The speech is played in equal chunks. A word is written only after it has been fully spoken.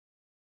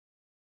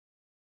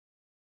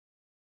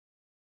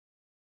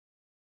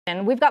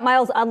And we've got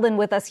Myles Udland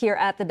with us here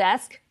at the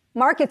desk.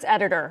 Markets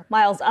editor,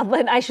 Myles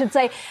Udland, I should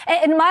say.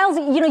 And Myles,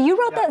 you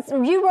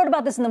wrote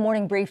about this in the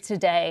morning brief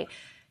today.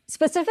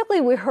 Specifically,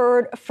 we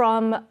heard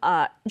from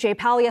Jay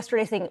Powell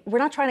yesterday saying we're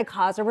not trying to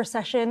cause a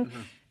recession,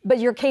 but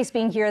your case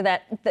being here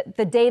that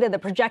the data, the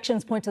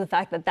projections point to the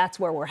fact that that's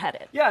where we're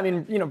headed. Yeah, I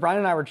mean, Brian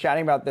and I were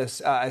chatting about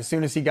this as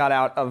soon as he got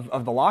out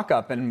of the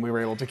lockup and we were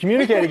able to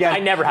communicate again. I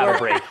never have a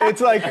break.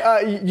 It's like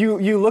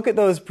you look at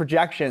those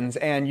projections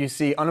and you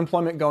see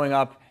unemployment going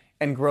up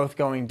and growth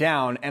going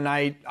down. And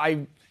I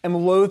am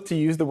loath to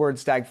use the word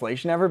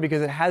stagflation ever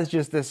because it has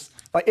just this,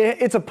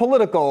 it's a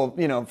political,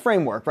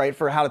 framework, right,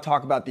 for how to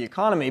talk about the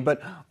economy.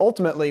 But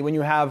ultimately, when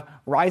you have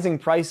rising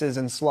prices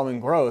and slowing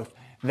growth,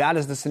 that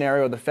is the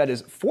scenario the Fed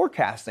is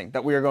forecasting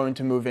that we are going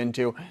to move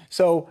into.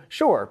 So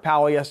sure,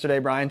 Powell yesterday,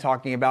 Brian,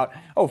 talking about,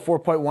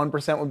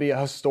 4.1% would be a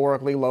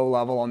historically low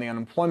level on the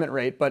unemployment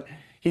rate. But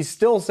he's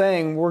still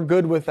saying we're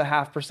good with the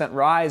 0.5%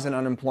 rise in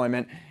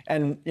unemployment.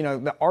 And,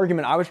 the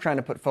argument I was trying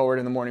to put forward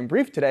in the morning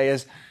brief today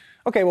is,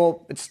 okay,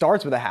 well, it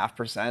starts with a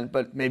 0.5%,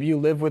 but maybe you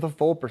live with a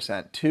full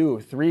percent,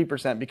 2%,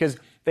 3%, because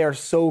they are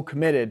so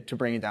committed to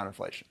bringing down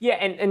inflation. Yeah,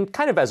 and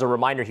kind of as a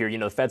reminder here,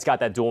 the Fed's got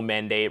that dual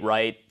mandate,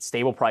 right?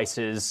 Stable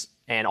prices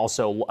and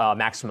also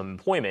maximum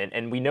employment.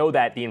 And we know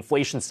that the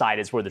inflation side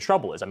is where the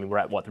trouble is. I mean, we're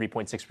at,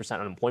 3.6%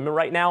 unemployment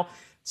right now.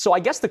 So I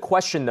guess the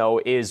question,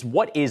 though, is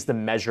what is the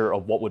measure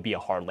of what would be a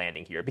hard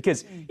landing here?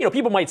 Because,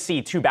 people might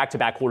see 2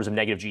 back-to-back quarters of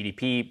negative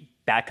GDP.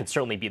 That could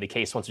certainly be the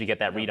case once we get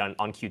that read on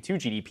Q2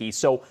 GDP.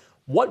 So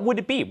what would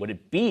it be? Would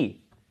it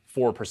be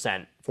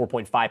 4%,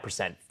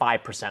 4.5%,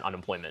 5%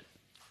 unemployment?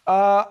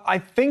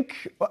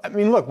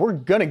 Look, we're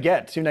going to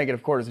get 2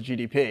 negative quarters of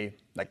GDP,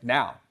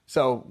 now.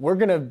 So we're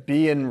going to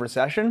be in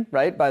recession,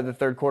 right, by the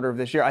third quarter of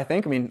this year, I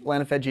think.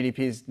 Atlanta Fed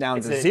GDP is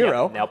down to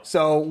zero. Yep.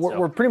 So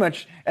we're pretty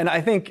much, and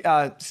I think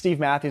Steve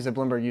Matthews at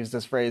Bloomberg used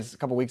this phrase a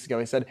couple weeks ago.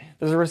 He said,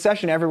 there's a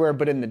recession everywhere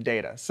but in the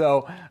data.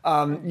 So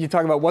you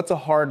talk about what's a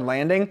hard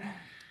landing.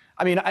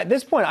 At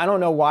this point, I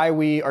don't know why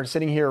we are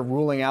sitting here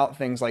ruling out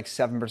things like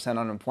 7%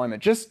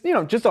 unemployment. Just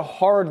a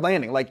hard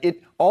landing.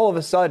 All of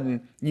a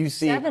sudden, you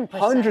see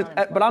hundreds.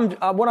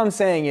 But what I'm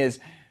saying is,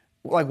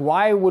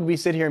 why would we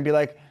sit here and be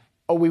like,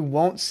 we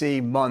won't see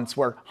months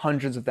where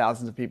hundreds of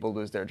thousands of people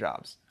lose their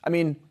jobs?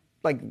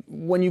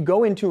 When you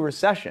go into a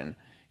recession,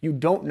 you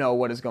don't know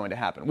what is going to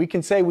happen. We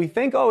can say we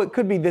think, it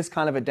could be this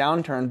kind of a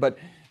downturn, but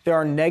there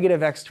are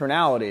negative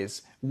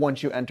externalities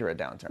once you enter a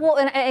downturn. Well,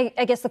 and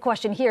I guess the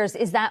question here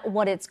is that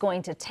what it's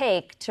going to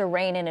take to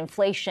rein in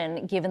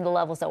inflation given the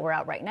levels that we're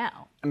at right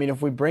now?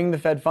 If we bring the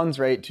Fed funds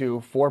rate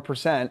to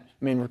 4%,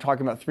 we're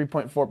talking about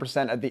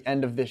 3.4% at the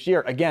end of this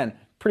year. Again,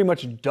 pretty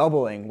much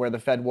doubling where the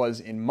Fed was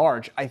in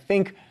March. I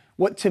think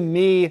what to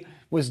me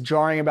was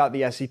jarring about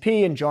the SEP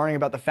and jarring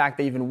about the fact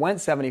they even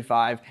went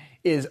 75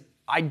 is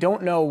I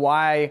don't know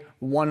why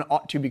one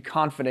ought to be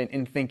confident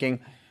in thinking,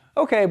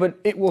 okay, but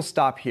it will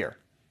stop here.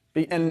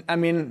 And I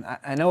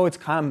know it's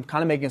kind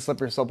of making a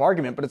slippery slope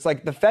argument, but it's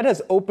like the Fed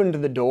has opened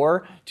the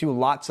door to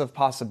lots of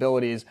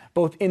possibilities,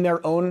 both in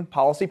their own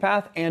policy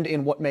path and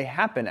in what may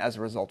happen as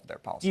a result of their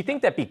policy. Do you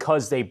think that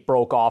because they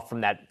broke off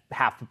from that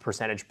 0.5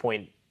 percentage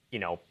point,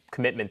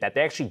 commitment, that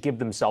they actually give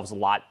themselves a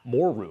lot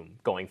more room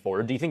going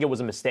forward? Do you think it was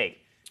a mistake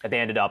that they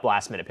ended up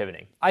last minute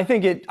pivoting? I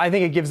think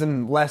it gives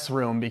them less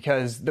room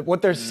because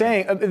what they're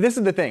saying, this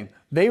is the thing,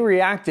 they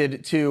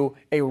reacted to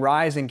a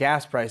rise in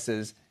gas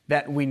prices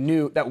that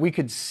we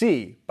could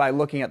see by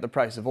looking at the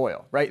price of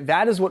oil, right?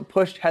 That is what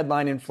pushed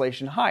headline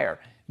inflation higher.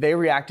 They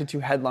reacted to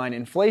headline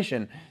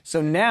inflation.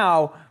 So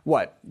now,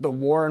 the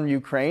war in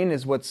Ukraine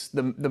is what's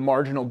the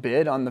marginal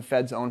bid on the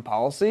Fed's own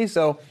policy.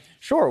 So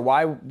sure,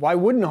 why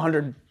wouldn't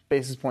 100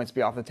 basis points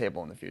be off the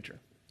table in the future?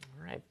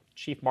 All right.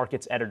 Chief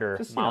Markets Editor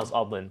Myles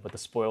Udland with the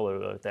spoiler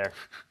alert there.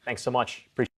 Thanks so much. Appreciate it.